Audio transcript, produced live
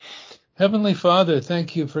Heavenly Father,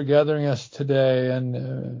 thank you for gathering us today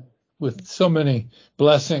and with so many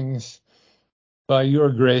blessings by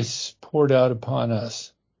your grace poured out upon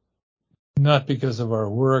us, not because of our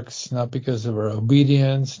works, not because of our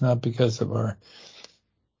obedience, not because of our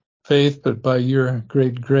faith, but by your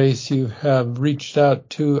great grace you have reached out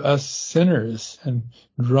to us sinners and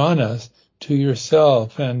drawn us to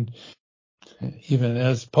yourself. And even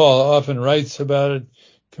as Paul often writes about it,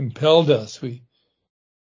 compelled us. We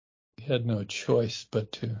had no choice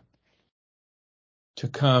but to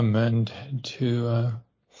come and to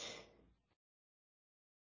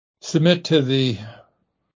submit to the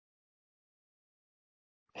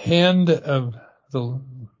hand of the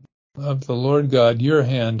Lord God, your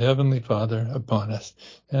hand, Heavenly Father, upon us.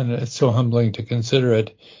 And it's so humbling to consider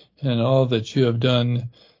it and all that you have done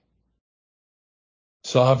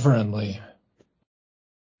sovereignly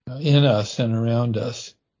in us and around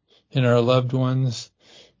us, in our loved ones,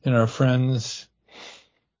 in our friends,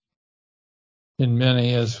 in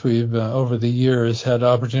many, as we've over the years had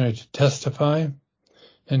opportunity to testify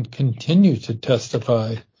and continue to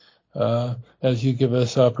testify as you give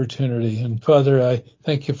us opportunity. And Father, I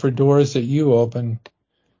thank you for doors that you open,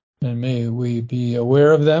 and may we be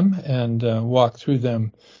aware of them and walk through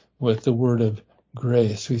them with the word of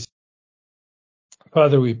grace.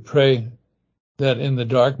 Father, we pray that in the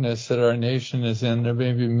darkness that our nation is in, there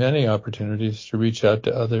may be many opportunities to reach out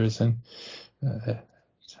to others and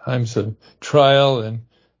times of trial and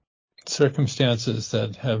circumstances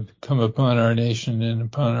that have come upon our nation and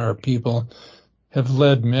upon our people have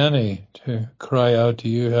led many to cry out to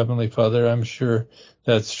you, Heavenly Father. I'm sure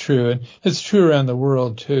that's true. And it's true around the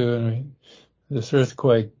world, too. And this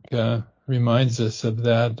earthquake reminds us of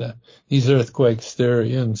that. These earthquakes there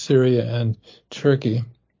in Syria and Turkey,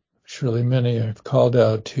 surely many have called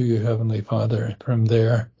out to you, Heavenly Father, from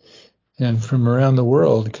there and from around the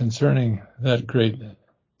world concerning that great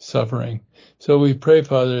suffering. So we pray,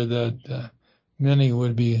 Father, that many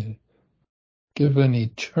would be given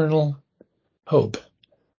eternal hope,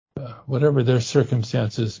 whatever their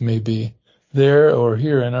circumstances may be, there or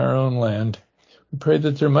here in our own land. We pray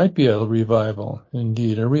that there might be a revival,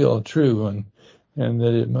 indeed, a real, true one, and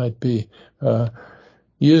that it might be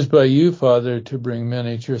used by you, Father, to bring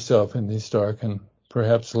many to yourself in these dark and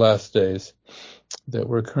perhaps last days that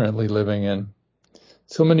we're currently living in.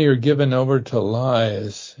 So many are given over to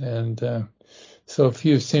lies, and so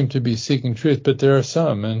few seem to be seeking truth, but there are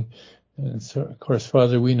some. And so, of course,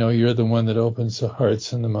 Father, we know you're the one that opens the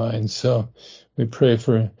hearts and the minds. So we pray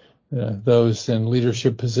for those in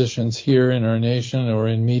leadership positions here in our nation or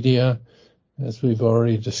in media, as we've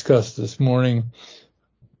already discussed this morning,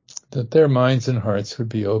 that their minds and hearts would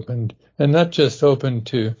be opened, and not just open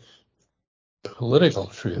to political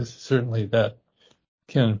truth. Certainly that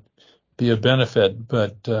can be a benefit,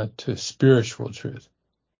 but to spiritual truth.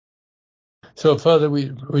 So, Father,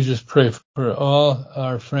 we just pray for all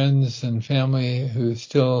our friends and family who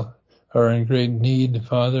still are in great need,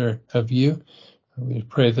 Father, of you. We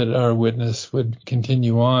pray that our witness would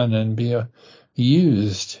continue on and be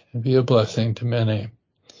used and be a blessing to many.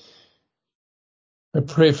 I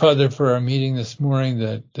pray, Father, for our meeting this morning,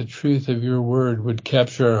 that the truth of your word would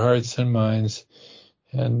capture our hearts and minds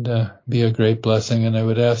and be a great blessing. And I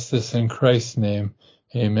would ask this in Christ's name.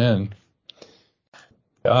 Amen.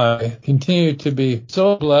 I continue to be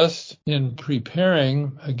so blessed in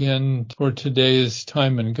preparing again for today's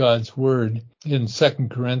time in God's Word in 2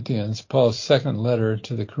 Corinthians, Paul's second letter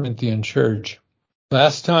to the Corinthian church.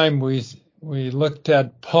 Last time we looked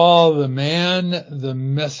at Paul, the man, the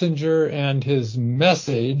messenger, and his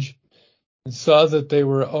message, and saw that they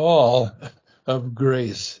were all of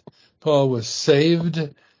grace. Paul was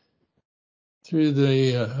saved through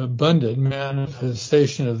the abundant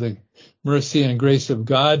manifestation of the mercy and grace of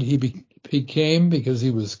God. He became, because he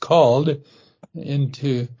was called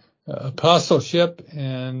into apostleship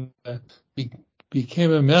and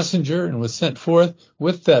became a messenger and was sent forth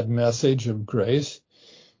with that message of grace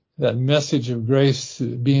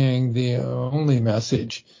being the only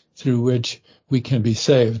message through which we can be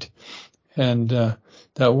saved. And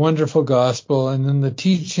that wonderful gospel, and then the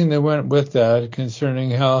teaching that went with that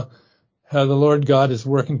concerning how the Lord God is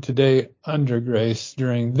working today under grace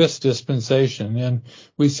during this dispensation. And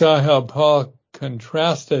we saw how Paul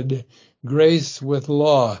contrasted grace with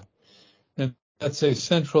law. And that's a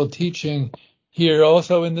central teaching here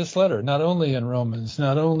also in this letter, not only in Romans,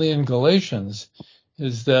 not only in Galatians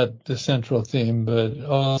is that the central theme, but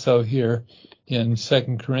also here in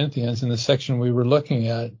 2 Corinthians in the section we were looking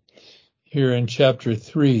at here in chapter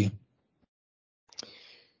 3.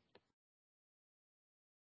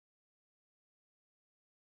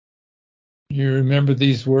 You remember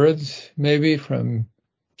these words, maybe from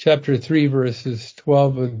chapter 3, verses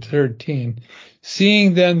 12 and 13.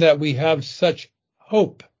 Seeing then that we have such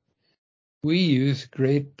hope, we use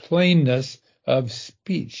great plainness of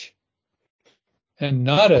speech, and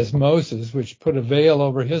not as Moses, which put a veil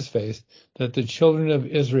over his face, that the children of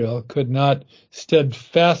Israel could not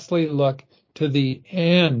steadfastly look to the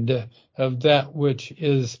end of that which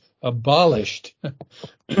is abolished.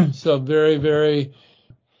 So very, very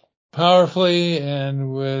powerfully,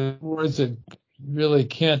 and with words that really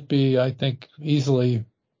can't be, I think, easily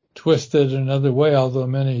twisted another way, although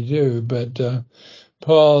many do. But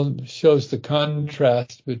Paul shows the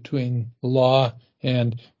contrast between law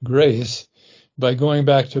and grace by going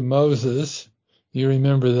back to Moses. You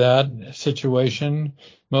remember that situation.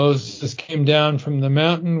 Moses came down from the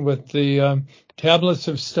mountain with the tablets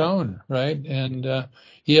of stone, right? And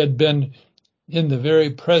he had been in the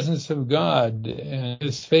very presence of God, and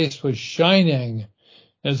his face was shining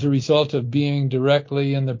as a result of being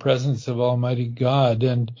directly in the presence of Almighty God.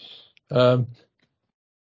 And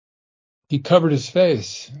he covered his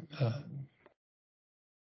face.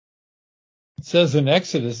 It says in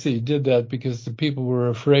Exodus he did that because the people were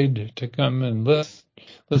afraid to come and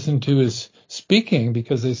listen to his speaking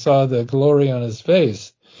because they saw the glory on his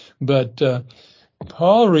face. But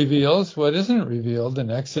Paul reveals what isn't revealed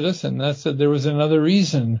in Exodus, and that's that there was another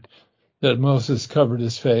reason that Moses covered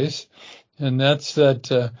his face, and that's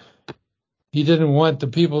that he didn't want the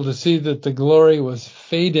people to see that the glory was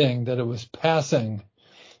fading, that it was passing,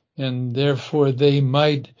 and therefore they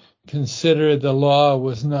might consider the law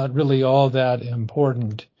was not really all that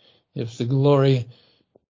important. If the glory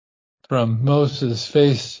from Moses'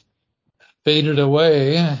 face faded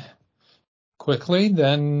away quickly,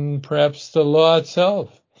 then perhaps the law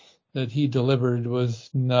itself that he delivered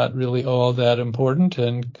was not really all that important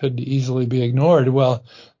and could easily be ignored. Well,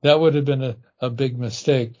 that would have been a big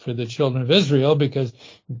mistake for the children of Israel, because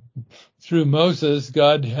through Moses,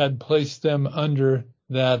 God had placed them under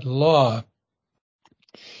that law.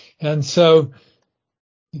 And so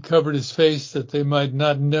he covered his face that they might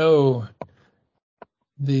not know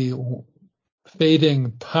the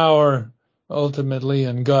fading power ultimately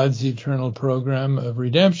in God's eternal program of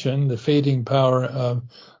redemption, the fading power of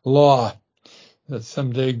law, that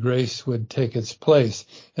someday grace would take its place.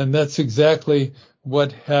 And that's exactly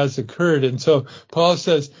what has occurred. And so Paul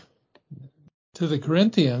says to the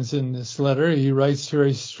Corinthians in this letter, he writes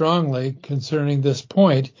very strongly concerning this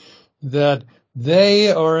point, that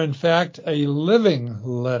they are in fact a living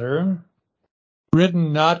letter,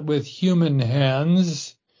 written not with human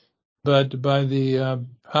hands, but by the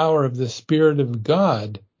power of the Spirit of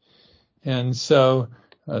God. And so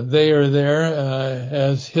they are there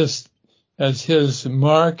as his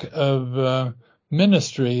mark of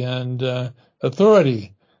ministry and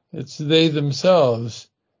authority. It's they themselves,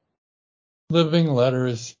 living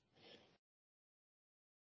letters.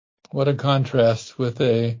 What a contrast with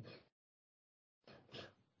a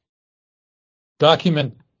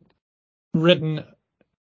document written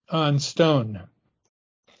on stone,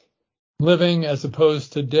 living as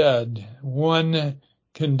opposed to dead, one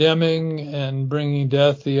condemning and bringing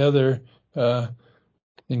death, the other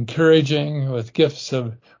encouraging with gifts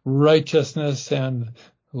of righteousness and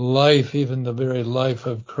life, even the very life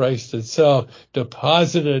of Christ itself,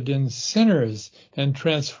 deposited in sinners and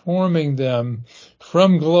transforming them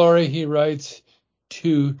from glory, he writes,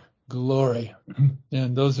 to glory.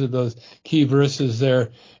 And those are those key verses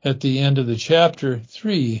there at the end of the chapter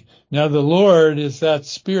 3. Now the Lord is that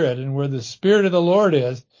Spirit, and where the Spirit of the Lord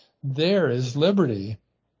is, there is liberty.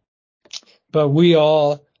 But we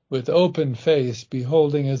all, with open face,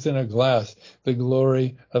 beholding as in a glass the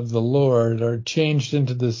glory of the Lord, are changed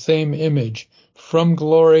into the same image from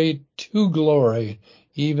glory to glory,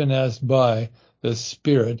 even as by the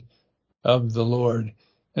Spirit of the Lord.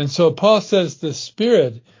 And so Paul says the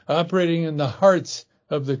Spirit operating in the hearts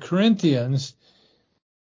of the Corinthians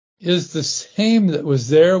is the same that was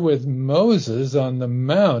there with Moses on the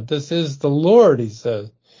mount. This is the Lord, he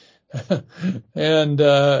says. And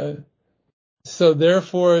so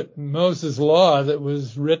therefore, Moses' law that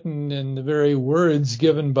was written in the very words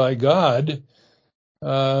given by God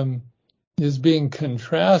is being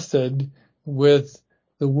contrasted with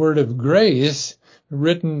the word of grace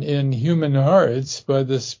written in human hearts by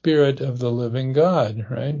the Spirit of the living God,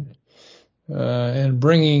 right? And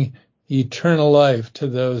bringing eternal life to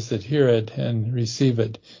those that hear it and receive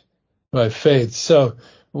it by faith. So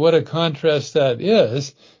what a contrast that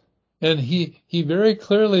is. And he very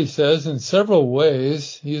clearly says in several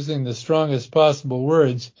ways, using the strongest possible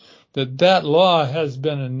words, that law has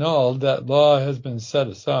been annulled, that law has been set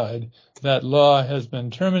aside, that law has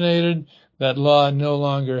been terminated, that law no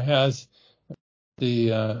longer has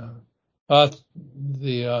the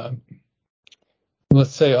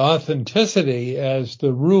let's say authenticity as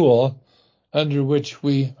the rule under which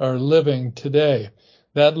we are living today.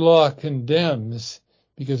 That law condemns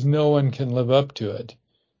because no one can live up to it.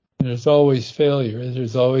 There's always failure.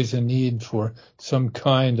 There's always a need for some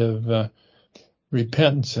kind of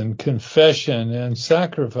repentance and confession and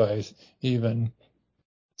sacrifice, even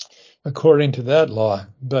according to that law.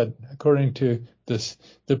 But according to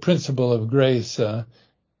the principle of grace,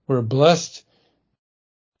 we're blessed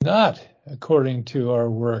not according to our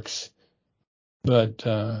works, but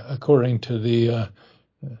according to the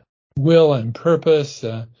will and purpose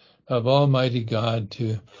of Almighty God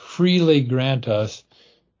to freely grant us,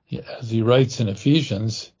 as he writes in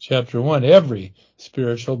Ephesians chapter 1, every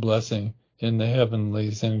spiritual blessing in the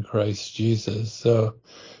heavenlies in Christ Jesus. So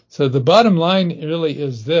the bottom line really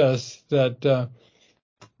is this, that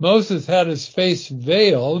Moses had his face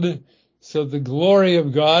veiled so the glory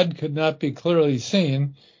of God could not be clearly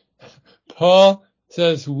seen. Paul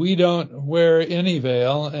says we don't wear any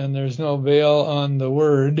veil, and there's no veil on the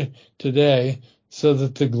word today, so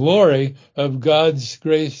that the glory of God's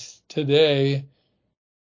grace today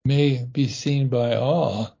may be seen by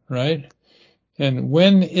all, right? And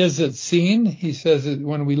when is it seen? He says it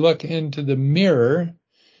when we look into the mirror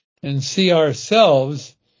and see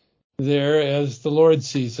ourselves there as the Lord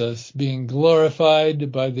sees us, being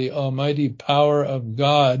glorified by the almighty power of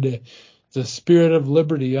God, the Spirit of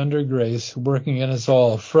liberty under grace, working in us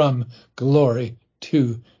all from glory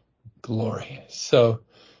to glory. So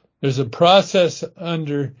there's a process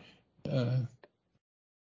under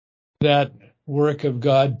that work of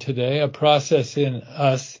God today, a process in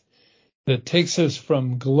us that takes us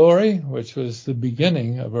from glory, which was the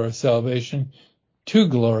beginning of our salvation, to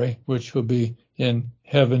glory, which will be in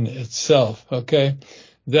heaven itself. Okay?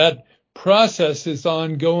 That process is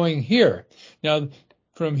ongoing here. Now,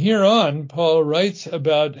 from here on, Paul writes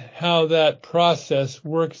about how that process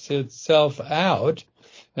works itself out,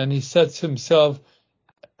 and he sets himself,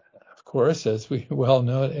 of course, as we well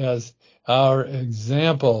know, as our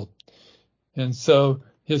example. And so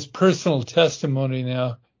his personal testimony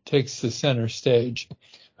now takes the center stage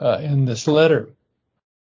in this letter.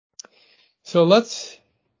 So let's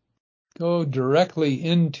go directly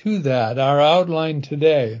into that, our outline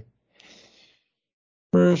today.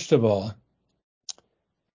 First of all,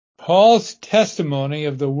 Paul's testimony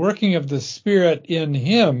of the working of the Spirit in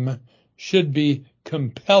him should be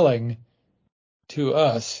compelling to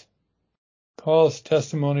us. Paul's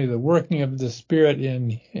testimony of the working of the Spirit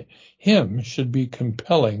in him should be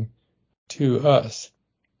compelling to us.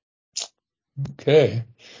 Okay.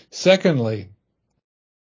 Secondly,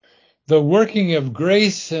 the working of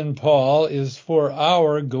grace in Paul is for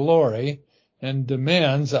our glory and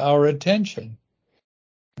demands our attention.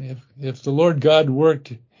 If the Lord God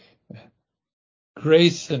worked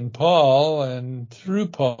grace in Paul and through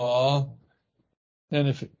Paul, and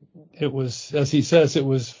if it was, as he says, it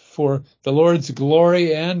was for the Lord's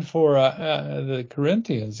glory and for the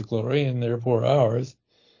Corinthians' glory and therefore ours,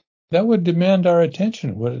 that would demand our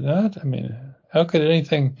attention, would it not? I mean, how could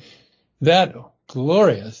anything that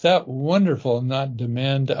glorious, that wonderful not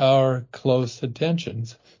demand our close attention?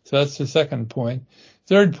 So that's the second point.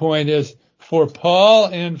 Third point is, for Paul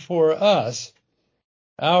and for us,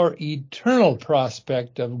 our eternal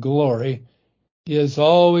prospect of glory is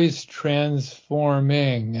always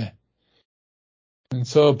transforming. And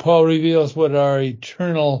so Paul reveals what our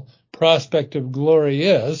eternal prospect of glory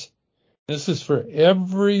is. This is for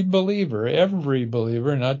every believer,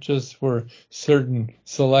 not just for certain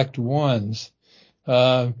select ones.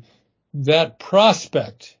 That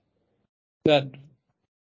prospect, that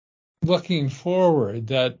looking forward,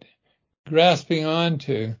 that grasping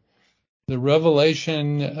onto the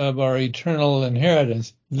revelation of our eternal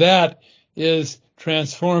inheritance, that is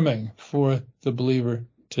transforming for the believer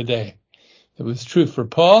today. It was true for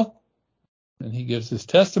Paul, and he gives his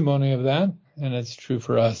testimony of that, and it's true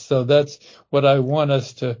for us. So that's what I want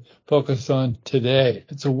us to focus on today.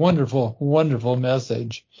 It's a wonderful, wonderful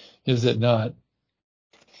message, is it not?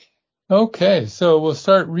 Okay, so we'll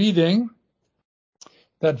start reading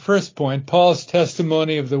that first point. Paul's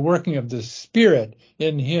testimony of the working of the Spirit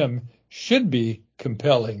in him should be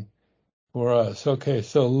compelling for us. Okay,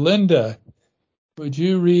 so Linda, would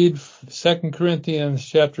you read 2 Corinthians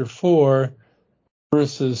chapter 4,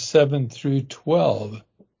 verses 7 through 12?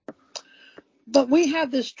 But we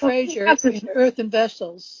have this treasure in earthen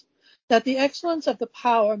vessels, that the excellence of the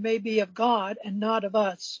power may be of God and not of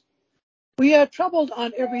us. We are troubled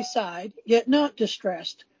on every side, yet not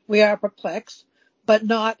distressed. We are perplexed, but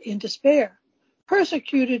not in despair.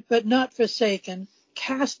 persecuted but not forsaken,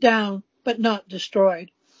 cast down but not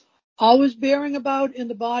destroyed, always bearing about in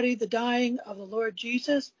the body the dying of the Lord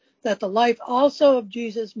Jesus, that the life also of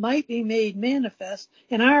Jesus might be made manifest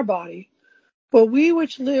in our body. For we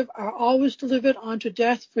which live are always delivered unto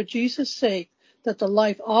death for Jesus' sake, that the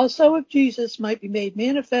life also of Jesus might be made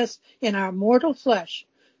manifest in our mortal flesh.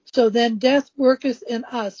 So then death worketh in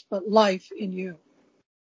us, but life in you.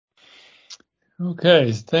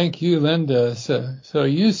 Okay, thank you, Linda. So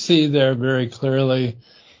you see there very clearly,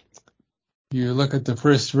 you look at the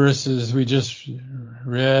first verses we just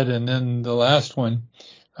read and then the last one,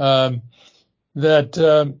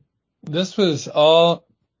 that this was all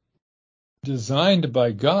designed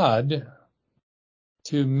by God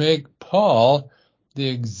to make Paul the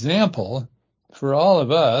example for all of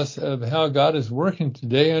us of how God is working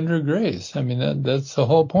today under grace. I mean, that's the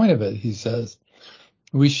whole point of it, he says.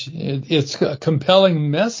 It's a compelling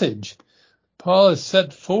message. Paul is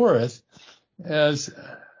set forth as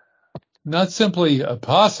not simply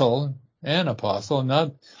apostle,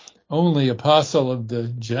 not only apostle of the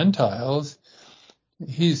Gentiles.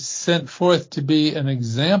 He's sent forth to be an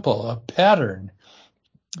example, a pattern,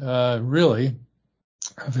 really,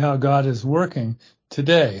 of how God is working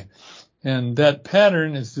today. And that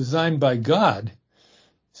pattern is designed by God.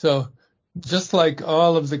 So just like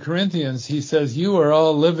all of the Corinthians, he says, you are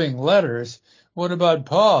all living letters. What about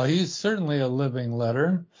Paul? He's certainly a living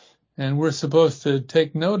letter, and we're supposed to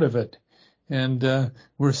take note of it. And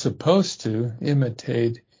we're supposed to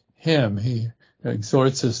imitate him. He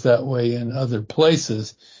exhorts us that way in other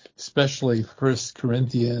places, especially 1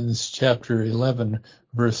 Corinthians chapter 11,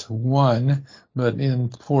 verse 1, but in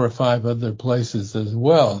 4 or 5 other places as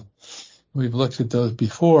well. We've looked at those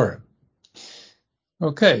before.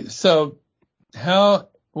 Okay, so how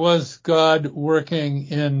was God working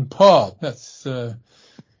in Paul? That's a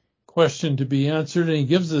question to be answered, and he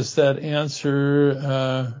gives us that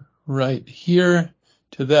answer right here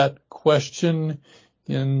to that question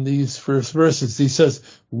in these first verses. He says,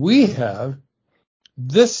 we have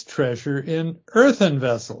this treasure in earthen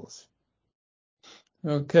vessels.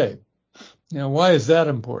 Okay, now why is that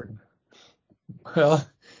important? Well,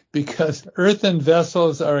 because earthen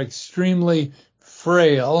vessels are extremely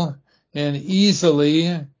frail and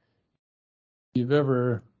easily, you've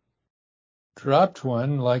ever dropped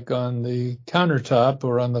one, like on the countertop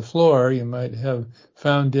or on the floor, you might have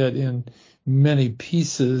found it in many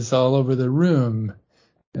pieces all over the room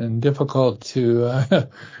and difficult to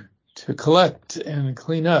collect and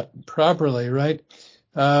clean up properly, right?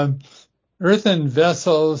 Earthen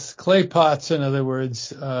vessels, clay pots, in other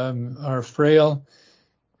words, are frail.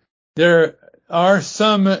 There are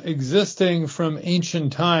some existing from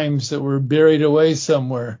ancient times that were buried away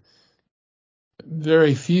somewhere.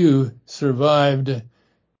 Very few survived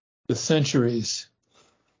the centuries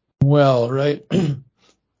well, right?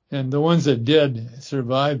 And the ones that did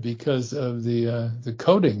survived because of the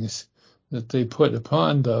coatings that they put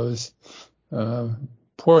upon those.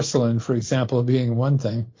 Porcelain, for example, being one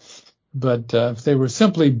thing. But if they were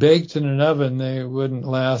simply baked in an oven, they wouldn't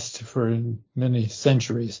last for many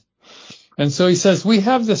centuries. And so he says, we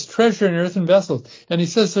have this treasure in earthen vessels. And he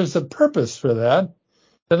says there's a purpose for that.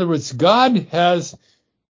 In other words, God has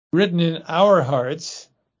written in our hearts,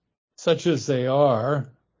 such as they are,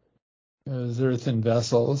 as earthen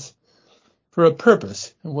vessels, for a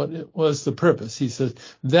purpose. And what was the purpose? He says,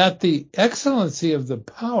 that the excellency of the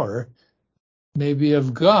power may be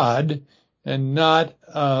of God and not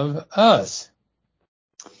of us.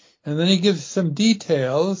 And then he gives some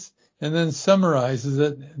details and then summarizes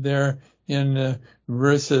it there in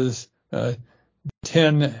verses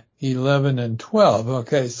 10, 11, and 12.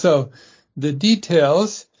 Okay, so the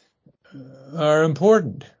details are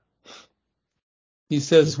important. He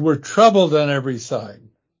says, we're troubled on every side,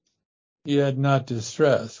 yet not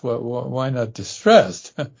distressed. Well, why not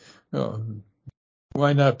distressed?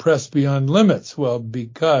 Why not pressed beyond limits? Well,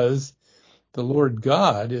 because the Lord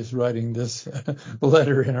God is writing this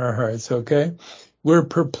letter in our hearts, okay? We're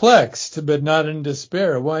perplexed, but not in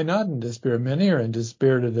despair. Why not in despair? Many are in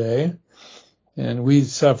despair today, and we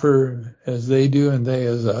suffer as they do and they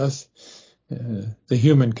as us. The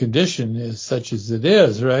human condition is such as it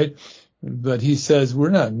is, right? But he says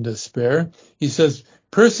we're not in despair. He says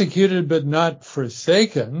persecuted but not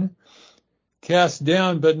forsaken, cast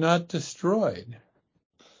down but not destroyed.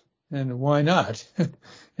 And why not?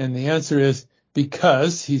 And the answer is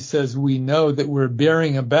because, he says, we know that we're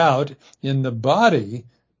bearing about in the body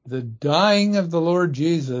the dying of the Lord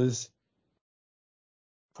Jesus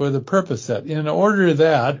for the purpose that, in order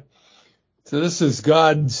that, so this is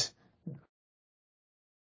God's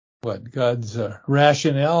God's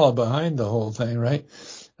rationale behind the whole thing, right?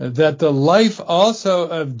 That the life also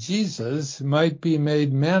of Jesus might be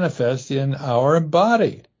made manifest in our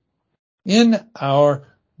body. In our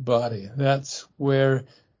body. That's where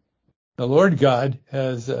the Lord God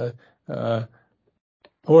has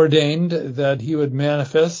ordained that he would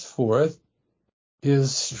manifest forth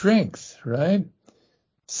his strength, right?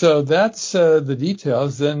 So that's the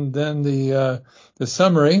details. Then the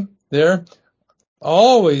summary there,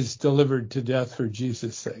 always delivered to death for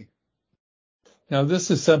Jesus' sake. Now,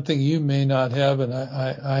 this is something you may not have, and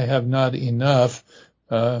I have not enough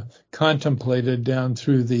contemplated down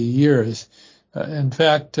through the years. In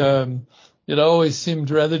fact, it always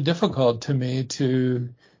seemed rather difficult to me to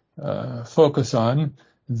focus on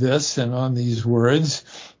this and on these words,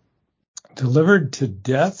 delivered to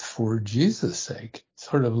death for Jesus' sake.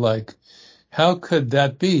 Sort of like, how could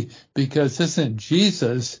that be? Because isn't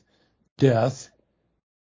Jesus' death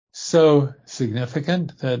so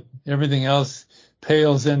significant that everything else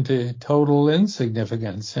pales into total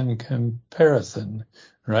insignificance in comparison,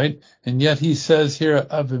 right? And yet he says here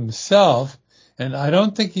of himself, and I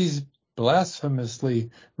don't think he's blasphemously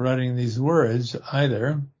writing these words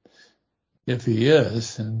either, if he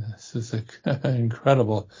is, and this is an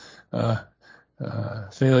incredible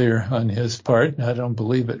failure on his part. I don't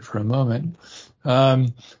believe it for a moment.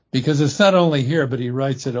 Because it's not only here, but he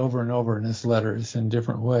writes it over and over in his letters in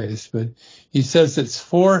different ways. But he says it's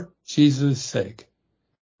for Jesus' sake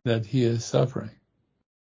that he is suffering.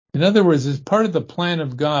 In other words, it's part of the plan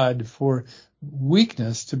of God for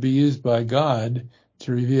weakness to be used by God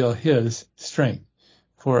to reveal his strength,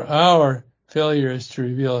 for our failures to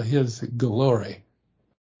reveal his glory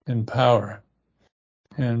and power.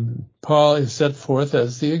 And Paul is set forth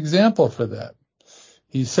as the example for that.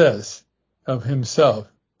 He says of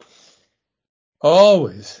himself,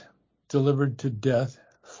 always delivered to death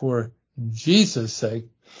for Jesus' sake.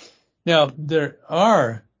 Now, there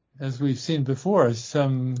are, as we've seen before,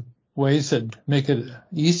 some ways that make it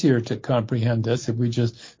easier to comprehend this. If we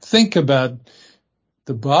just think about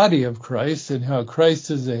the body of Christ and how Christ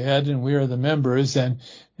is the head and we are the members, and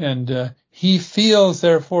he feels,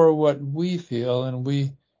 therefore, what we feel, and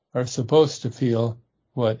we are supposed to feel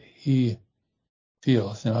what he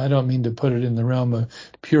feels. Now, I don't mean to put it in the realm of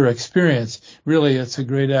pure experience. Really, it's a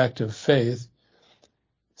great act of faith.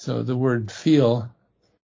 So the word feel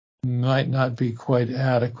might not be quite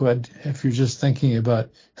adequate if you're just thinking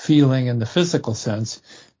about feeling in the physical sense,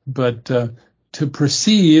 but to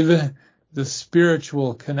perceive the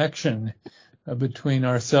spiritual connection between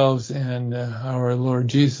ourselves and our Lord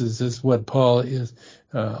Jesus is what Paul is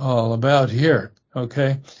all about here.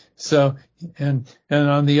 Okay, so and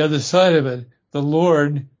on the other side of it, the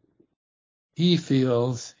Lord, he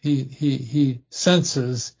feels, he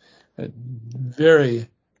senses very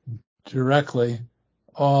directly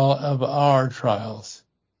all of our trials.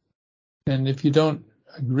 And if you don't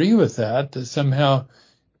agree with that somehow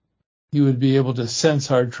you would be able to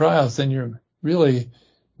sense our trials, then you're really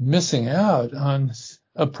missing out on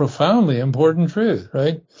a profoundly important truth,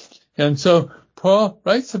 right? And so Paul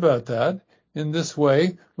writes about that in this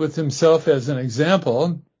way with himself as an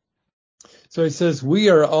example. So he says, we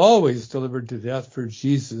are always delivered to death for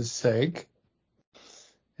Jesus' sake.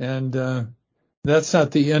 And that's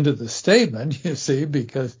not the end of the statement, you see,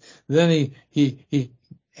 because then he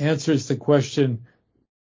answers the question,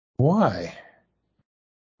 why?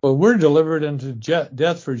 Well, we're delivered into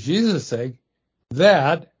death for Jesus' sake,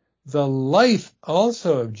 that the life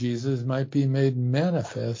also of Jesus might be made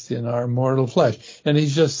manifest in our mortal flesh. And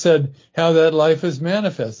he's just said how that life is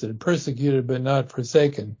manifested: persecuted but not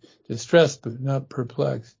forsaken, distressed but not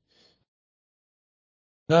perplexed,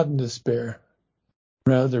 not in despair,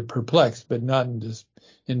 rather perplexed but not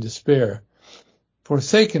in despair,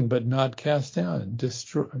 forsaken but not cast down,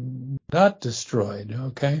 not destroyed,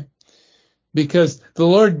 okay? Because the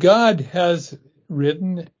Lord God has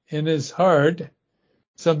written in his heart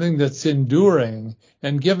something that's enduring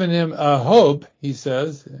and given him a hope, he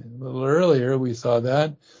says, a little earlier we saw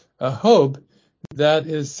that, a hope that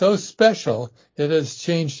is so special it has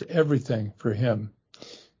changed everything for him.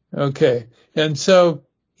 Okay, and so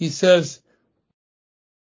he says,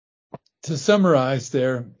 to summarize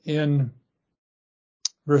there in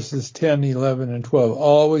verses 10, 11, and 12,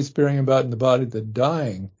 always bearing about in the body the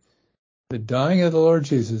dying of the Lord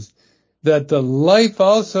Jesus, that the life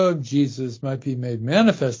also of Jesus might be made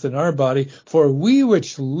manifest in our body. For we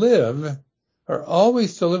which live are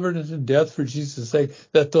always delivered into death for Jesus' sake,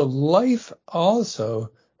 that the life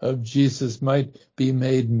also of Jesus might be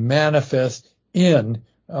made manifest in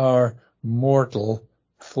our mortal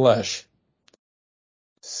flesh.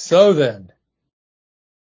 So then,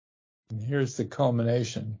 And here's the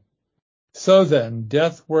culmination. So then,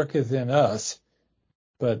 death worketh in us,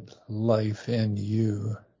 but life in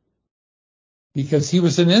you. Because he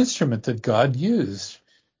was an instrument that God used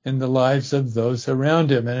in the lives of those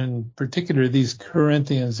around him, and in particular these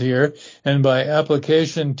Corinthians here, and by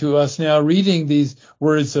application to us now reading these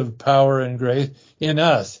words of power and grace in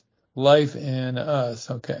us, life in us.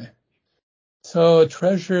 Okay. So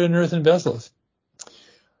treasure in earthen vessels.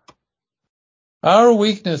 Our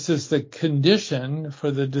weakness is the condition for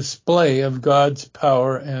the display of God's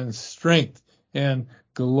power and strength and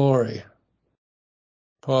glory.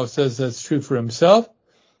 Paul says that's true for himself,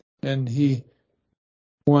 and he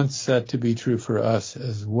wants that to be true for us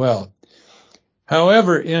as well.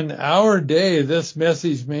 However, in our day, this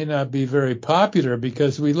message may not be very popular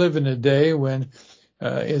because we live in a day when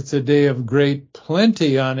it's a day of great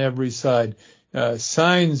plenty on every side.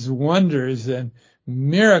 Signs, wonders, and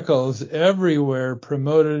miracles everywhere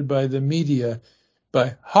promoted by the media,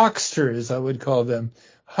 by hucksters, I would call them,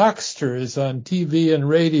 hucksters on TV and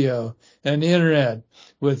radio and internet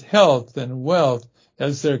with health and wealth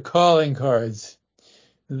as their calling cards.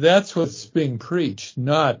 That's what's being preached,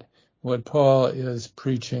 not what Paul is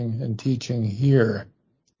preaching and teaching here.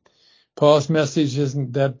 Paul's message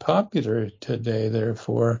isn't that popular today,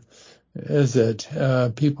 therefore, is it?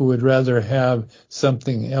 People would rather have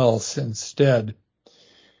something else instead.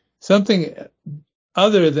 Something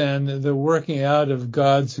other than the working out of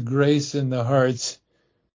God's grace in the hearts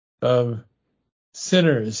of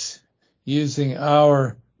sinners, using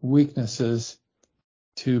our weaknesses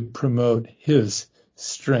to promote his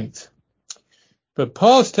strength. But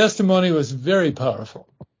Paul's testimony was very powerful.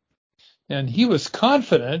 And he was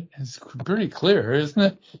confident, it's pretty clear, isn't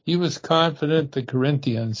it? He was confident the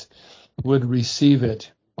Corinthians would receive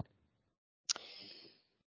it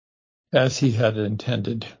as he had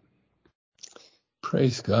intended.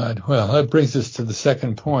 Praise God. Well, that brings us to the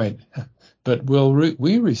second point. But will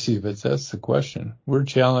we receive it? That's the question. We're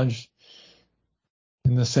challenged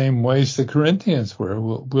in the same ways the Corinthians were.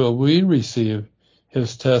 Will we receive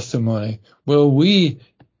his testimony? Will we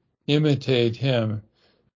imitate him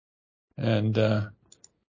and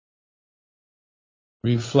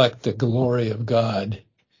reflect the glory of God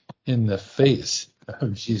in the face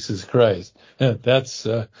of Jesus Christ? That's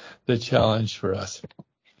the challenge for us.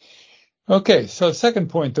 Okay, so second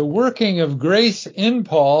point, the working of grace in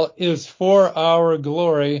Paul is for our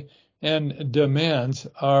glory and demands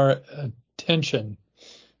our attention.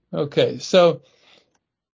 Okay, so,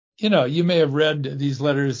 you may have read these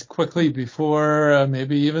letters quickly before,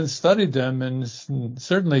 maybe even studied them, and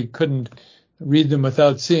certainly couldn't read them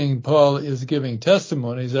without seeing Paul is giving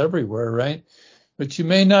testimonies everywhere, right? But you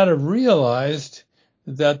may not have realized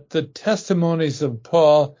that the testimonies of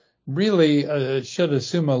Paul really should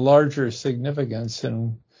assume a larger significance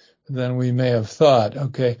than we may have thought.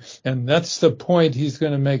 Okay, and that's the point he's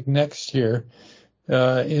going to make next here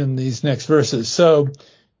in these next verses. So,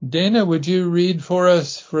 Dana, would you read for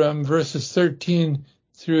us from verses 13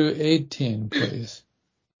 through 18, please?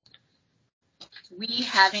 We,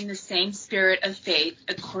 having the same spirit of faith,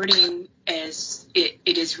 according as it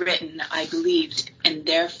is written, I believed, and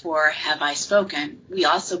therefore have I spoken. We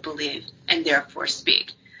also believe, and therefore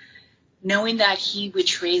speak, knowing that he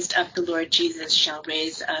which raised up the Lord Jesus shall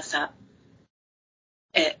raise us up,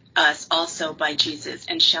 us also by Jesus,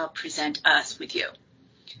 and shall present us with you.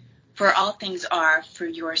 For all things are for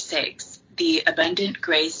your sakes, the abundant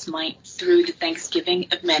grace might, through the thanksgiving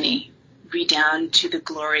of many, redound to the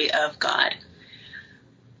glory of God.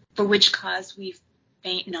 For which cause we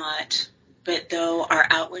faint not, but though our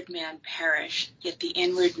outward man perish, yet the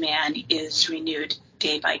inward man is renewed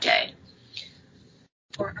day by day.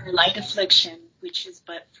 For our light affliction, which is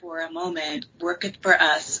but for a moment, worketh for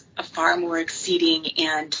us a far more exceeding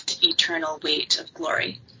and eternal weight of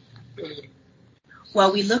glory.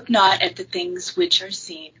 While we look not at the things which are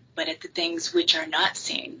seen, but at the things which are not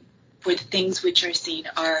seen. For the things which are seen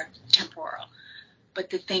are temporal, but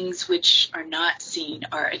the things which are not seen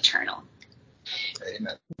are eternal.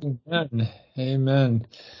 Amen. Amen. Amen.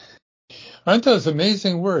 Aren't those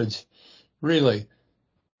amazing words? Really.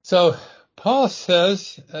 So Paul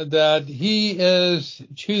says that he is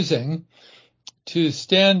choosing to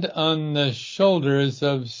stand on the shoulders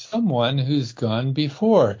of someone who's gone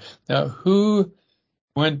before. Now, who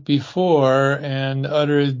went before and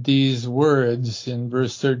uttered these words in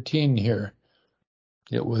verse 13 here?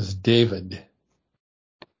 It was David.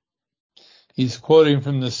 He's quoting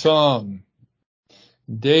from the Psalm.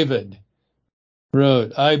 David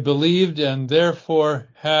wrote, I believed and therefore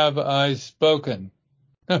have I spoken.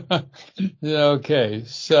 Okay,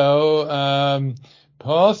 so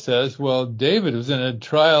Paul says, well, David was in a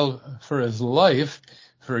trial for his life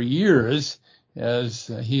for years as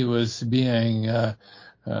he was being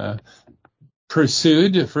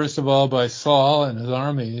pursued, first of all, by Saul and his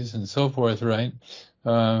armies and so forth, right?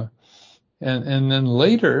 And then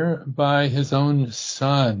later by his own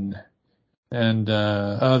son and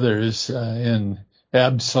others in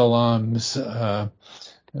Absalom's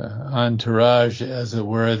entourage, as it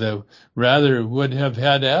were, that rather would have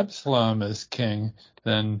had Absalom as king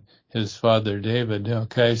than his father David.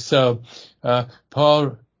 Okay, so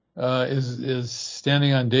Paul is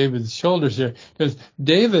standing on David's shoulders here, because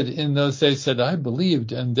David in those days said, I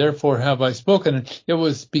believed and therefore have I spoken. And it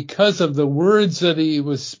was because of the words that he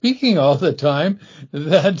was speaking all the time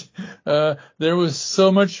that there was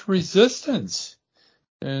so much resistance.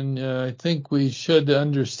 And I think we should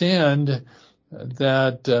understand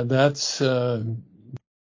that that's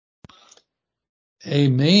a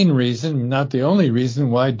main reason, not the only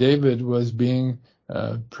reason, why David was being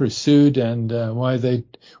pursued and why they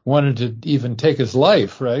wanted to even take his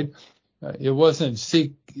life, right? It wasn't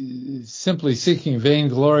simply seeking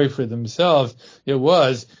vainglory for themselves. It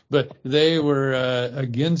was, but they were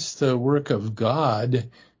against the work of God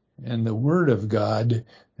and the word of God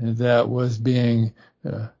that was being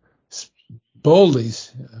boldly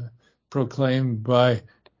proclaimed by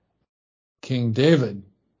King David,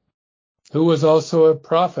 who was also a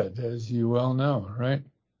prophet, as you well know, right?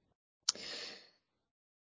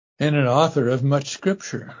 And an author of much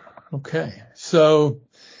scripture. Okay, so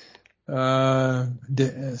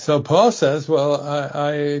Paul says, well,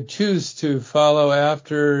 I choose to follow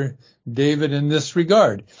after David in this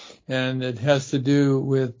regard, and it has to do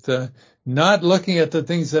with not looking at the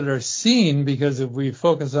things that are seen, because if we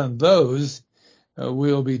focus on those,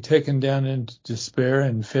 we'll be taken down into despair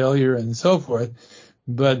and failure and so forth,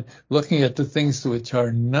 but looking at the things which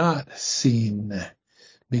are not seen,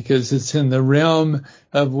 because it's in the realm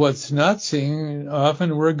of what's not seen,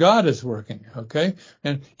 often where God is working, okay?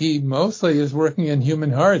 And he mostly is working in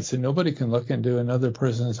human hearts, and nobody can look into another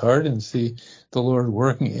person's heart and see the Lord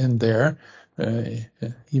working in there.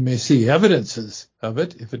 You may see evidences of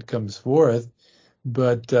it if it comes forth,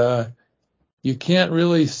 but you can't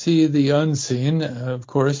really see the unseen, of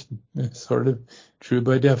course, it's sort of true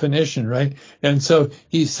by definition, right? And so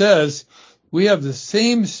he says, we have the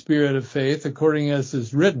same spirit of faith, according as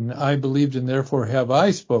is written, I believed and therefore have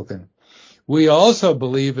I spoken. We also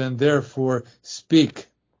believe and therefore speak.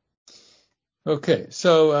 Okay,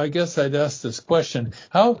 so I guess I'd ask this question.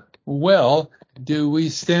 How well do we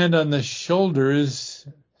stand on the shoulders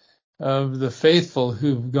of the faithful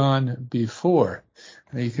who've gone before?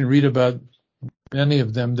 You can read about many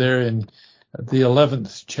of them there in the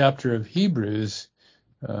 11th chapter of Hebrews,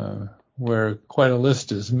 where quite a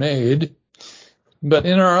list is made. But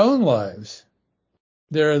in our own lives,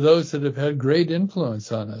 there are those that have had great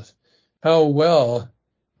influence on us. How well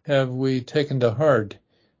have we taken to heart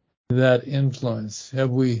that influence?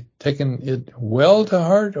 Have we taken it well to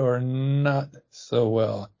heart or not so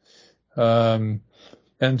well? And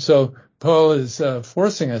so Paul is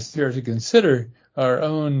forcing us here to consider our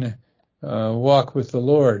own walk with the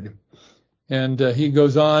Lord. And he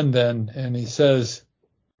goes on then, and he says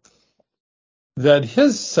that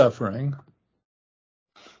his suffering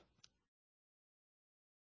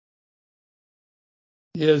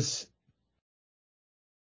is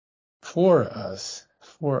for us,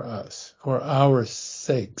 for our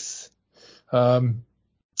sakes. And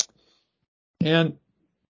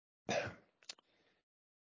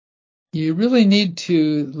you really need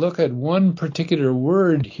to look at one particular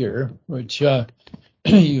word here, which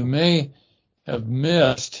you may have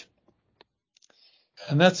missed,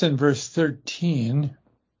 and that's in verse 13.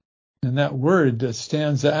 And that word that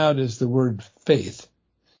stands out is the word faith.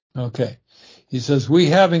 Okay. He says, we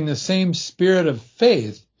having the same spirit of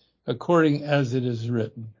faith, according as it is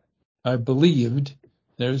written. I believed.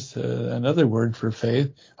 There's another word for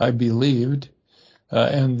faith. I believed,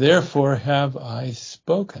 and therefore have I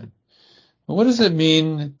spoken. What does it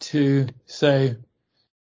mean to say,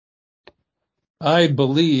 I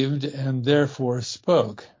believed and therefore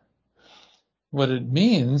spoke? What it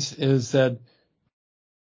means is that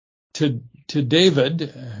to David,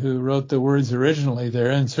 who wrote the words originally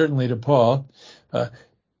there, and certainly to Paul,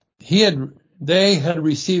 they had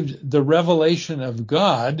received the revelation of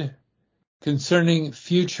God concerning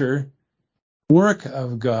future work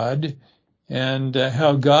of God, and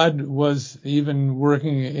how God was even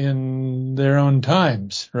working in their own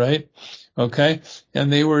times, right? Okay,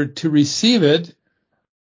 and they were to receive it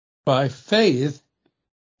by faith,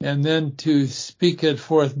 and then to speak it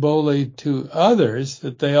forth boldly to others,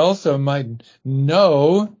 that they also might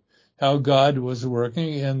know, how God was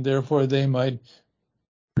working, and therefore they might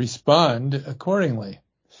respond accordingly,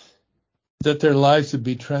 that their lives would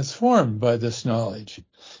be transformed by this knowledge.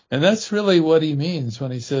 And that's really what he means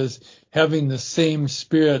when he says, having the same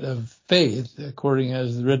spirit of faith, according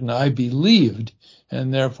as written, I believed,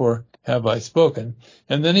 and therefore have I spoken.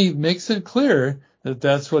 And then he makes it clear that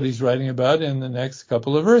that's what he's writing about in the next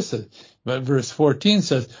couple of verses. But verse 14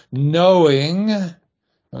 says, knowing,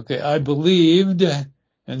 I believed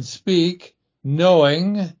and speak,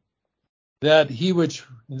 knowing that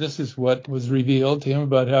this is what was revealed to him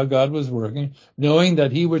about how God was working, knowing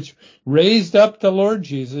that he which raised up the Lord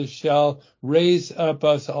Jesus shall raise up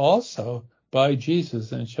us also by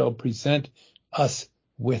Jesus and shall present us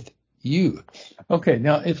with you. Okay,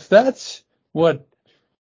 now if that's what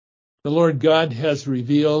the Lord God has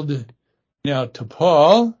revealed now to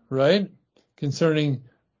Paul, right, concerning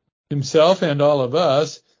himself and all of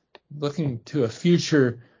us, looking to a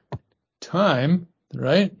future time,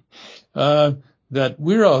 right, that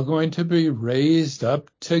we're all going to be raised up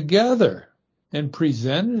together and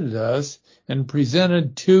presented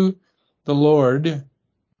to the Lord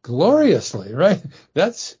gloriously, right?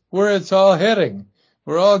 That's where it's all heading.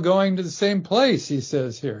 We're all going to the same place, he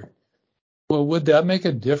says here. Well, would that make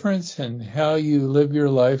a difference in how you live your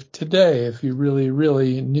life today if you really,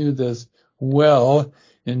 really knew this well,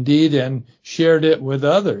 indeed, and shared it with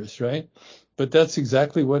others, right? But that's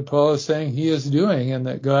exactly what Paul is saying he is doing, and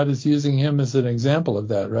that God is using him as an example of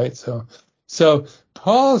that, right? So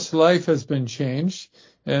Paul's life has been changed,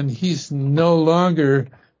 and he's no longer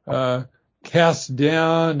cast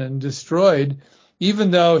down and destroyed,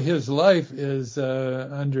 even though his life is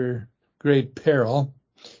under great peril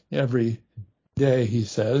every day, he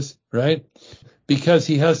says, right? Because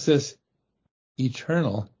he has this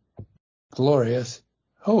eternal, glorious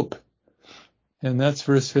hope. And that's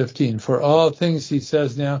verse 15. For all things, he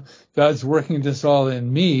says now, God's working this all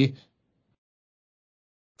in me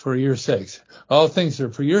for your sakes. All things are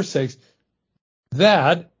for your sakes,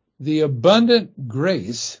 that the abundant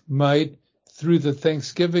grace might, through the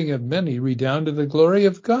thanksgiving of many, redound to the glory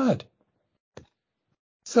of God.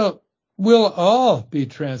 So we'll all be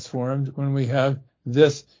transformed when we have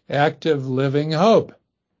this active living hope,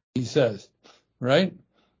 he says, right?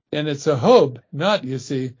 And it's a hope, not, you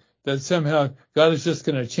see, that somehow God is just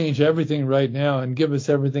going to change everything right now and give us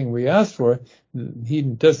everything we asked for. He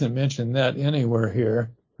doesn't mention that anywhere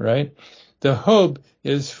here, right? The hope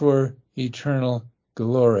is for eternal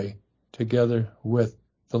glory together with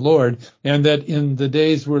the Lord, and that in the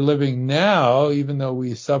days we're living now, even though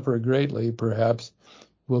we suffer greatly, perhaps,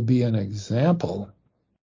 will be an example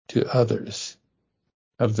to others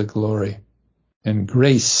of the glory and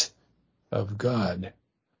grace of God.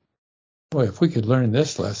 Boy, if we could learn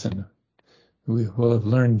this lesson, we will have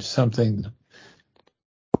learned something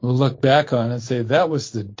we'll look back on and say, that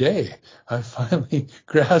was the day I finally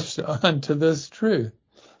grasped onto this truth.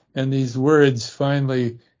 And these words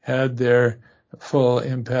finally had their full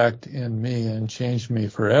impact in me and changed me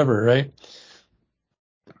forever, right?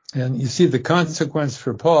 And you see the consequence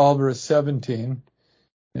for Paul, verse 17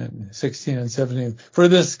 and 16 and 17. For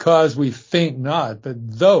this cause we faint not, but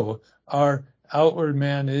though our outward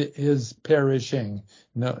man is perishing.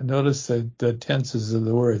 Notice the tenses of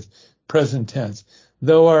the words, present tense.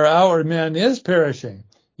 Though our outward man is perishing,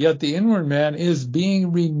 yet the inward man is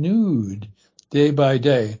being renewed day by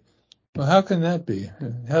day. Well, how can that be?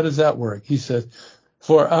 How does that work? He says,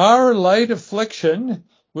 for our light affliction,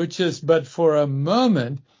 which is but for a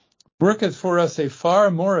moment, worketh for us a far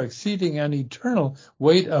more exceeding and eternal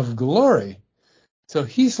weight of glory. So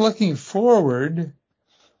he's looking forward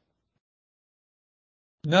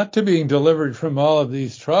not to being delivered from all of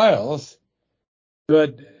these trials,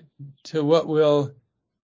 but to what will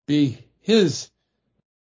be his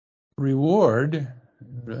reward.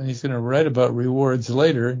 And he's going to write about rewards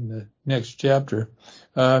later in the next chapter,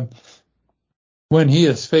 when he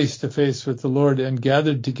is face to face with the Lord and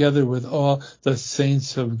gathered together with all the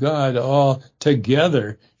saints of God, all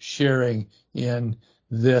together sharing in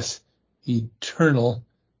this eternal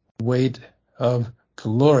weight of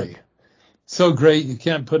glory. So great, you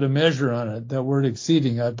can't put a measure on it. That word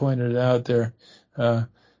exceeding, I pointed out there,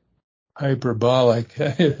 hyperbolic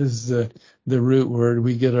is the root word.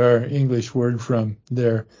 We get our English word from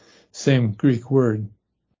there, same Greek word.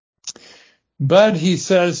 But he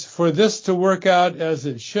says, for this to work out as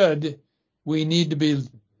it should, we need to be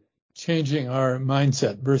changing our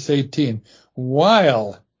mindset. Verse 18,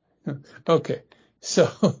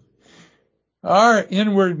 so our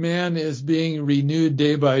inward man is being renewed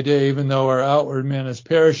day by day, even though our outward man is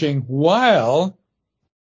perishing, while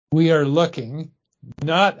we are looking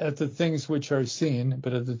not at the things which are seen,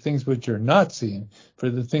 but at the things which are not seen. For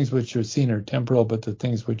the things which are seen are temporal, but the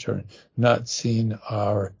things which are not seen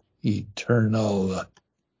are eternal.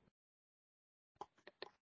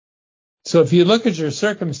 So if you look at your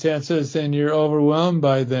circumstances and you're overwhelmed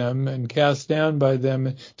by them and cast down by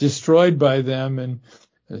them, destroyed by them, and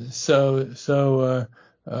so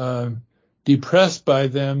depressed by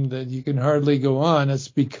them that you can hardly go on, it's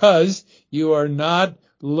because you are not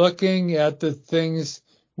looking at the things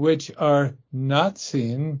which are not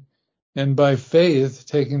seen, and by faith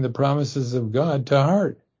taking the promises of God to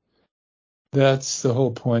heart. That's the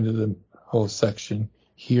whole point of the whole section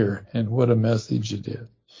here, and what a message it is.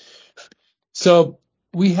 So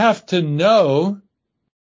we have to know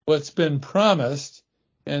what's been promised,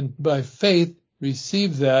 and by faith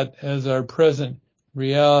receive that as our present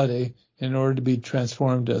reality in order to be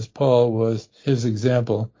transformed, as Paul was his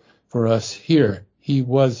example for us here. He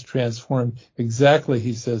was transformed exactly,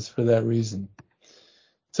 he says, for that reason.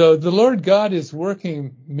 So the Lord God is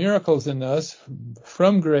working miracles in us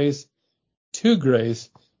from grace to grace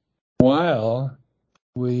while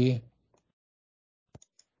we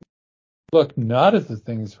look not at the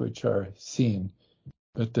things which are seen,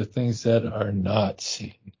 but the things that are not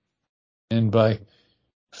seen. And by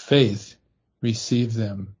faith, receive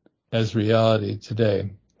them as reality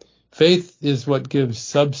today. Faith is what gives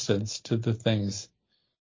substance to the things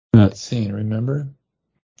not seen, remember?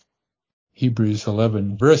 Hebrews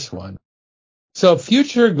 11, verse 1. So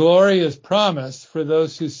future glory is promised for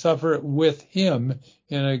those who suffer with him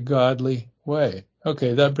in a godly way.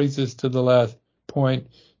 Okay, that brings us to the last point.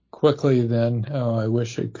 Quickly then, I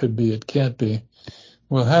wish it could be, it can't be.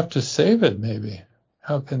 We'll have to save it maybe.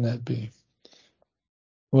 How can that be?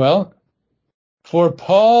 Well, for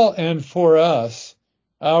Paul and for us,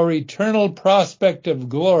 our eternal prospect of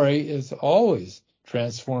glory is always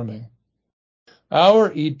transforming.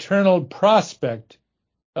 Our eternal prospect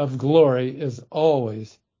of glory is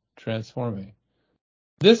always transforming.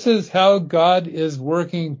 This is how God is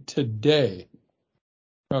working today.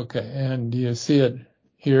 Okay, and you see it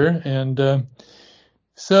here. And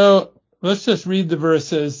so let's just read the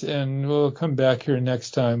verses, and we'll come back here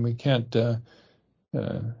next time. We can't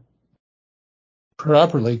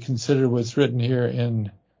properly consider what's written here in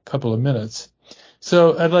a couple of minutes.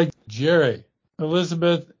 So I'd like Jerry,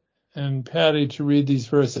 Elizabeth, and Patty to read these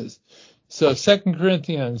verses. So 2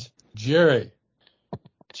 Corinthians, Jerry,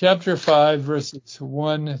 chapter 5, verses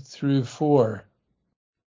 1 through 4.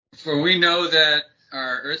 For we know that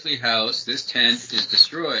our earthly house, this tent, is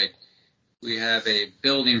destroyed. We have a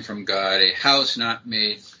building from God, a house not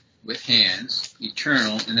made with hands,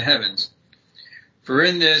 eternal in the heavens. For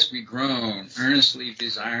in this we groan, earnestly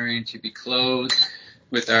desiring to be clothed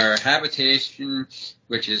with our habitation,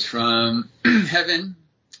 which is from heaven,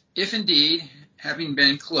 if indeed, having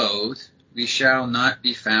been clothed, we shall not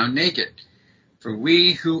be found naked. For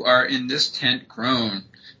we who are in this tent groan,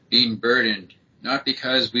 being burdened, not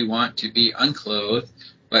because we want to be unclothed,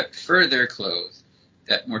 but further clothed,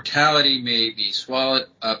 that mortality may be swallowed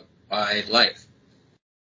up by life.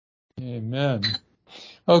 Amen.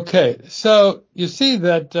 Okay, so you see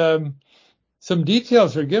that some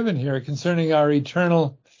details are given here concerning our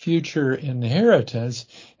eternal future inheritance,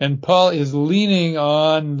 and Paul is leaning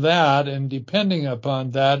on that and depending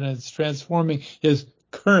upon that, and it's transforming his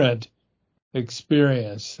current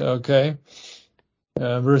experience. Okay,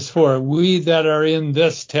 verse 4, we that are in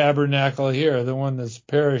this tabernacle here, the one that's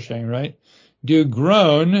perishing, right, do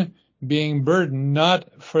groan, being burdened,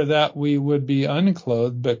 not for that we would be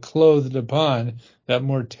unclothed, but clothed upon, that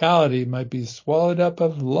mortality might be swallowed up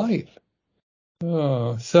of life.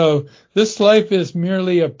 Oh, so this life is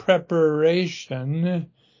merely a preparation.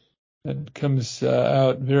 That comes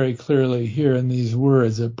out very clearly here in these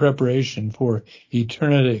words, a preparation for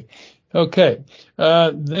eternity. Okay,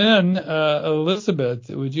 then Elizabeth,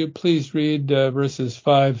 would you please read verses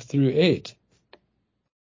 5 through 8?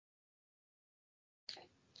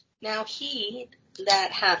 Now he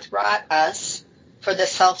that hath wrought us for the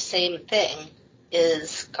selfsame thing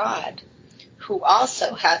is God, who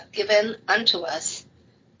also hath given unto us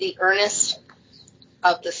the earnest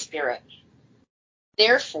of the Spirit.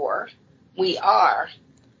 Therefore we are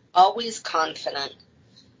always confident,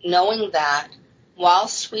 knowing that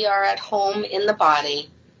whilst we are at home in the body,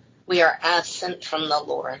 we are absent from the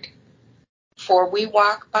Lord. For we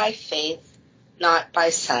walk by faith, not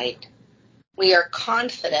by sight. We are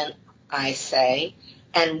confident, I say,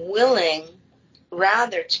 and willing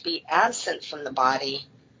rather to be absent from the body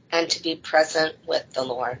and to be present with the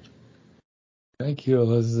Lord. Thank you,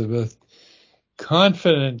 Elizabeth.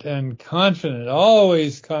 Confident and confident,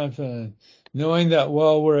 always confident, knowing that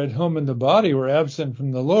while we're at home in the body, we're absent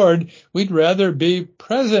from the Lord, we'd rather be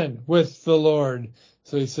present with the Lord.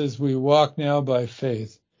 So he says we walk now by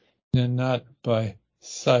faith and not by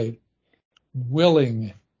sight,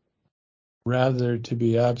 willing rather to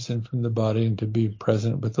be absent from the body and to be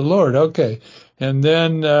present with the Lord. Okay. And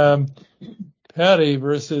then Patty,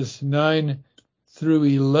 verses 9 through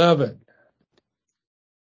 11.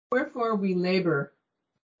 Wherefore we labor,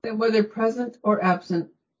 that whether present or absent,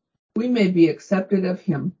 we may be accepted of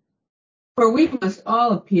him. For we must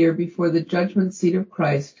all appear before the judgment seat of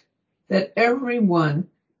Christ, that every one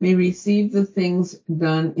may receive the things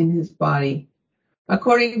done in his body,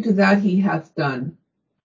 according to that he hath done,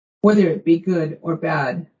 whether it be good or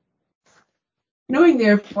bad. Knowing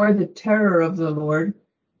therefore the terror of the Lord,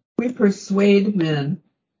 we persuade men,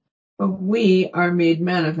 but we are made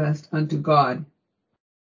manifest unto God.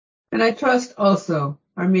 And I trust also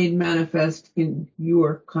are made manifest in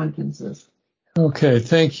your consciences. Okay,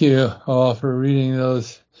 thank you all for reading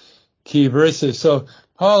those key verses. So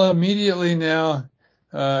Paul immediately now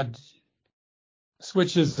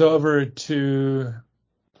switches over to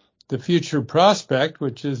the future prospect,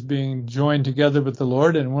 which is being joined together with the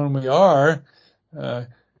Lord. And when we are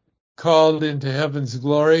called into heaven's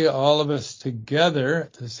glory, all of us together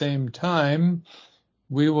at the same time,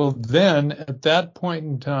 we will then, at that point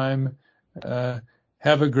in time,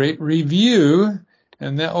 have a great review,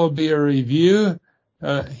 and that will be a review,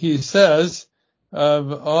 he says,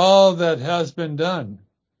 of all that has been done.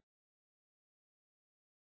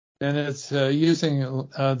 And it's using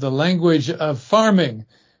the language of farming.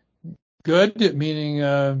 Good,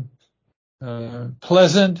 meaning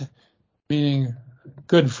pleasant, meaning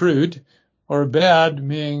good fruit, or bad,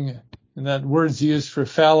 meaning, and that word's used for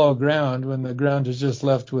fallow ground, when the ground is just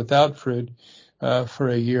left without fruit for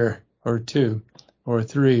a year or two or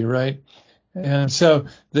three, right? And so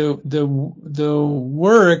the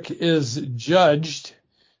work is judged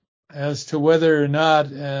as to whether or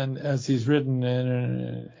not, and as he's written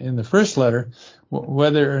in the first letter,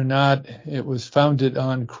 whether or not it was founded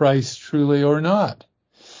on Christ truly or not.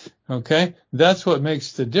 Okay? That's what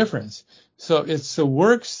makes the difference. So it's the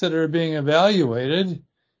works that are being evaluated.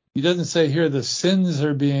 He doesn't say here the sins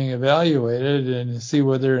are being evaluated and see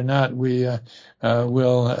whether or not we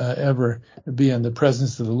will ever be in the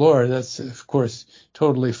presence of the Lord. That's, of course,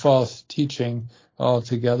 totally false teaching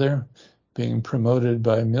altogether, being promoted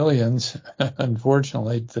by millions,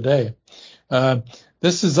 unfortunately, today.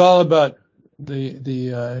 This is all about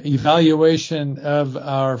the evaluation of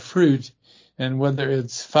our fruit and whether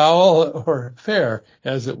it's foul or fair,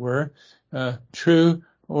 as it were, true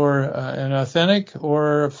or an authentic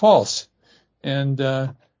or false. And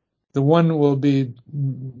the one will be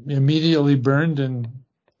immediately burned and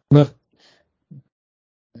left,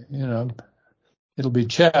 it'll be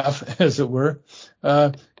chaff, as it were.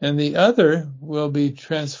 And the other will be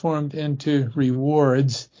transformed into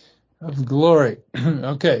rewards of glory.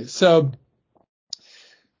 Okay, so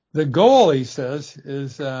the goal, he says,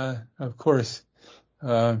 is, of course,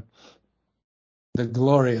 the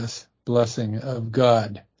glorious blessing of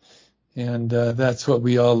God. And that's what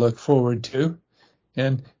we all look forward to.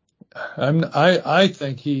 And I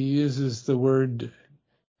think he uses the word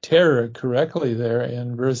terror correctly there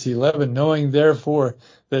in verse 11. Knowing, therefore,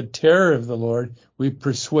 the terror of the Lord, we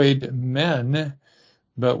persuade men,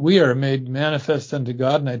 but we are made manifest unto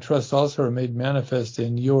God, and I trust also are made manifest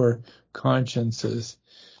in your consciences.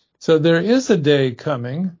 So there is a day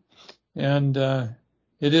coming, and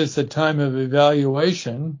it is a time of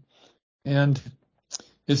evaluation. And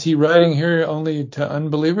is he writing here only to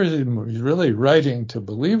unbelievers? He's really writing to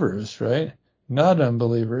believers, right? Not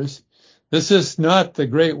unbelievers. This is not the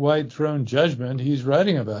great white throne judgment he's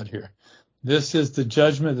writing about here. This is the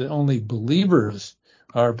judgment that only believers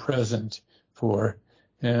are present for.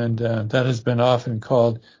 And that has been often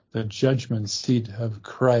called the judgment seat of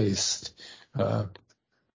Christ.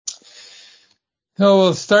 So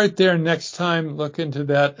we'll start there next time, look into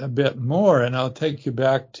that a bit more, and I'll take you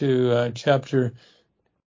back to chapter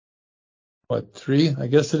 3, I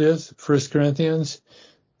guess it is, 1 Corinthians,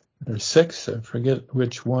 or 6, I forget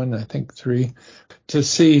which one, I think 3, to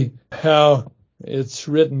see how it's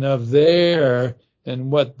written of there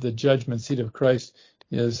and what the judgment seat of Christ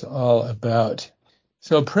is all about.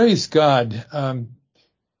 So praise God.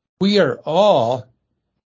 We are all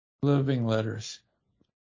living letters.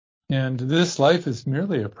 And this life is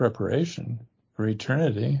merely a preparation for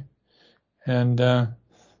eternity. And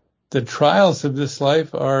the trials of this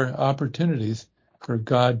life are opportunities for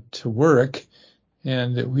God to work.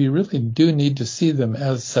 And we really do need to see them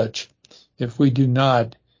as such. If we do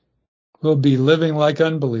not, we'll be living like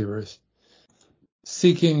unbelievers.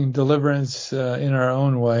 seeking deliverance in our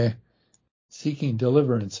own way, seeking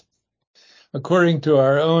deliverance according to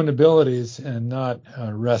our own abilities and not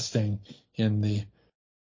resting in the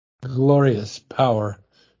glorious power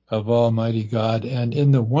of Almighty God and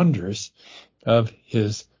in the wonders of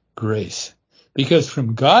his grace. Because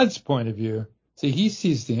from God's point of view, see, he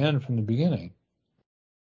sees the end from the beginning.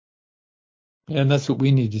 And that's what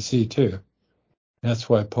we need to see too. That's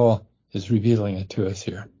why Paul is revealing it to us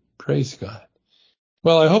here. Praise God.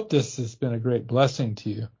 Well, I hope this has been a great blessing to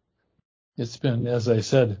you. It's been, as I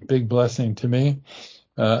said, a big blessing to me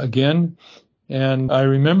again. And I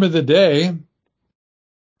remember the day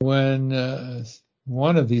when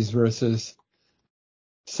one of these verses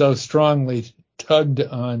so strongly tugged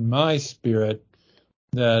on my spirit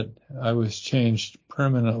that I was changed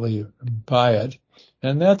permanently by it.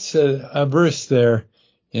 And that's a verse there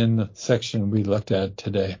in the section we looked at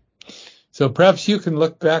today. So perhaps you can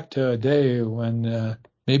look back to a day when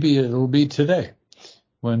maybe it'll be today,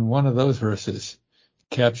 when one of those verses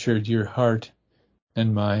captured your heart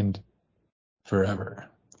and mind forever.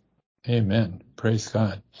 Amen. Praise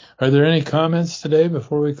God. Are there any comments today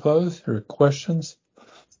before we close or questions?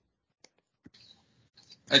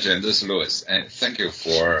 Hi, Jim. This is Louis, and thank you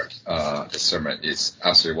for the sermon. It's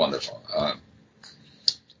absolutely wonderful.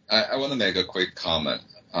 I want to make a quick comment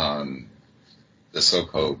on the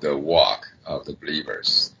so-called the walk of the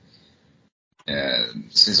believers. And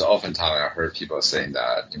since oftentimes I heard people saying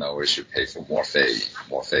that, we should pay for more faith,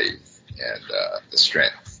 and the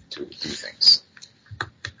strength to do things.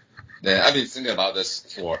 Then I've been thinking about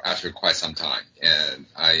this for actually quite some time, and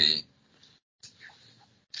I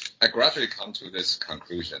gradually come to this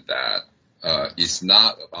conclusion that it's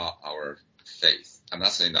not about our faith. I'm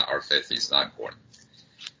not saying that our faith is not important,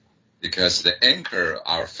 because the anchor of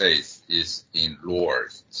our faith is in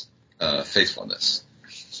Lord's faithfulness.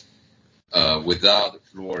 Without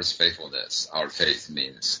Lord's faithfulness, our faith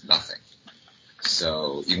means nothing.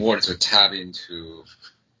 So in order to tap into,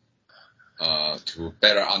 to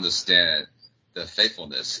better understand the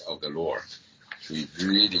faithfulness of the Lord, we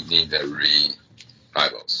really need to read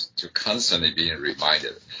Bibles to constantly be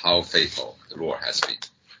reminded how faithful the Lord has been,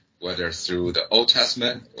 whether through the Old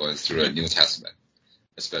Testament or through the New Testament.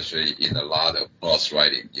 Especially in a lot of Paul's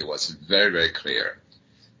writing, it was very, very clear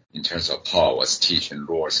in terms of Paul was teaching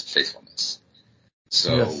Lord's faithfulness.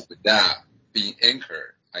 So yes, with that being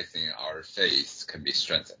anchored, I think our faith can be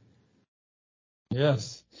strengthened.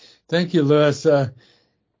 Yes. Thank you, Louis.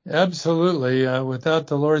 Absolutely. Without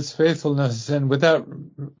the Lord's faithfulness and without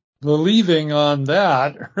believing on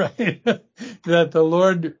that, right, that the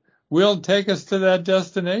Lord will take us to that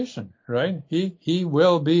destination, right? He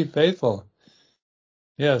will be faithful.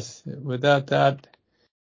 Yes. Without that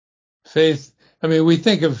faith, I mean, we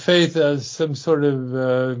think of faith as some sort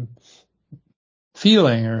of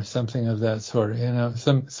feeling or something of that sort,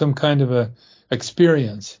 some kind of a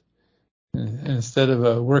experience instead of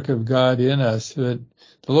a work of God in us. But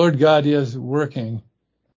the Lord God is working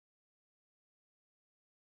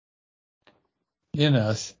in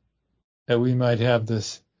us that we might have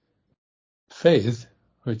this faith,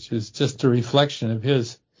 which is just a reflection of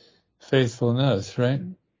his faithfulness, right?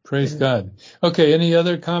 Praise God. Okay, any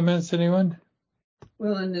other comments, anyone?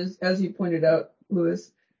 Well, and as you pointed out,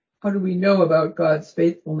 Louis, how do we know about God's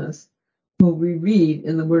faithfulness? Well, we read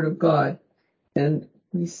in the Word of God, and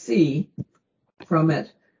we see from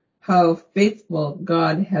it how faithful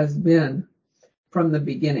God has been from the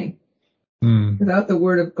beginning. Without the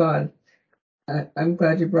Word of God, I'm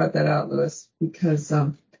glad you brought that out, Louis, because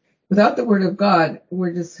without the Word of God,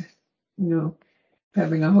 we're just,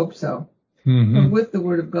 having a hope so. But with the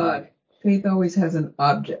Word of God, faith always has an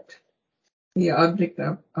object. The object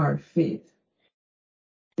of our faith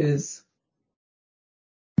is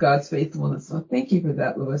God's faithfulness. So thank you for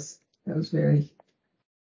that, Louis. That was very,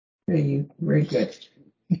 very, very good.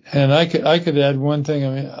 And I could add one thing. I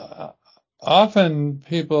mean, often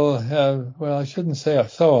people have, well, I shouldn't say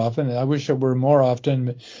so often. I wish it were more often.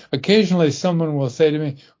 But occasionally someone will say to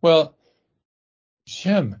me, well,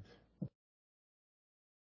 Jim,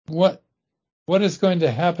 what is going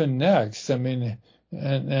to happen next? I mean,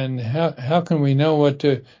 and how can we know what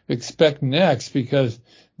to expect next? Because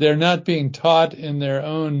they're not being taught in their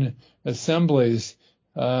own assemblies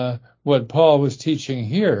what Paul was teaching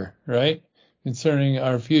here, right? Concerning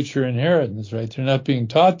our future inheritance, right? They're not being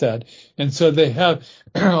taught that. And so they have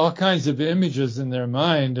all kinds of images in their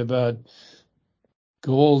mind about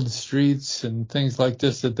gold streets and things like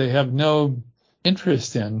this that they have no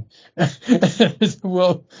interest in.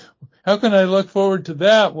 Well, how can I look forward to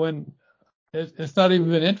that when it's not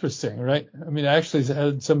even interesting, right? I mean, I actually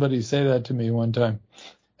had somebody say that to me one time.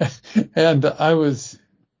 And I was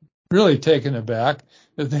really taken aback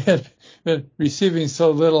that they had been receiving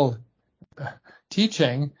so little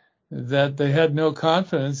teaching that they had no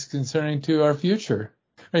confidence concerning to our future,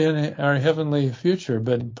 in our heavenly future.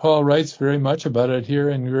 But Paul writes very much about it here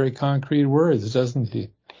in very concrete words, doesn't he?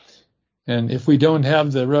 And if we don't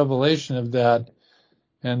have the revelation of that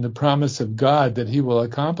and the promise of God that he will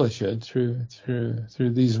accomplish it through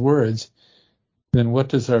these words, then what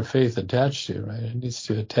does our faith attach to, right? It needs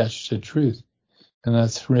to attach to truth. And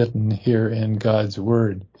that's written here in God's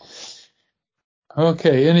word.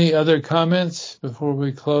 Okay, any other comments before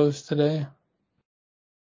we close today?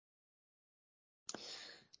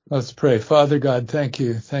 Let's pray. Father God, thank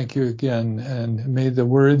you. Thank you again. And may the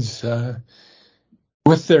words,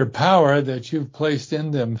 with their power that you've placed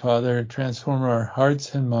in them, Father, transform our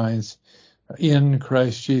hearts and minds in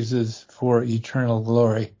Christ Jesus for eternal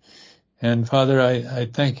glory. And Father, I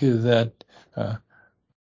thank you that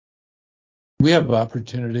we have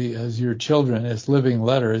opportunity as your children, as living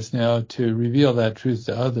letters now, to reveal that truth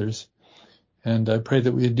to others. And I pray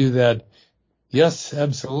that we do that, yes,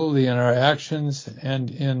 absolutely, in our actions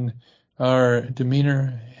and in our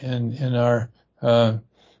demeanor and in our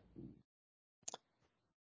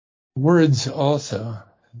words also,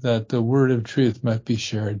 that the word of truth might be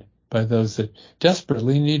shared by those that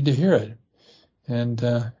desperately need to hear it.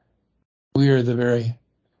 And we are the very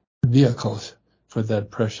vehicles for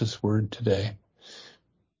that precious word today.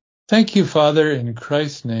 Thank you, Father, in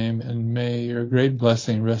Christ's name, and may your great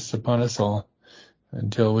blessing rest upon us all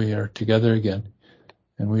until we are together again.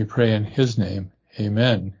 And we pray in his name.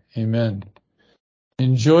 Amen. Amen.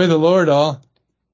 Enjoy the Lord all.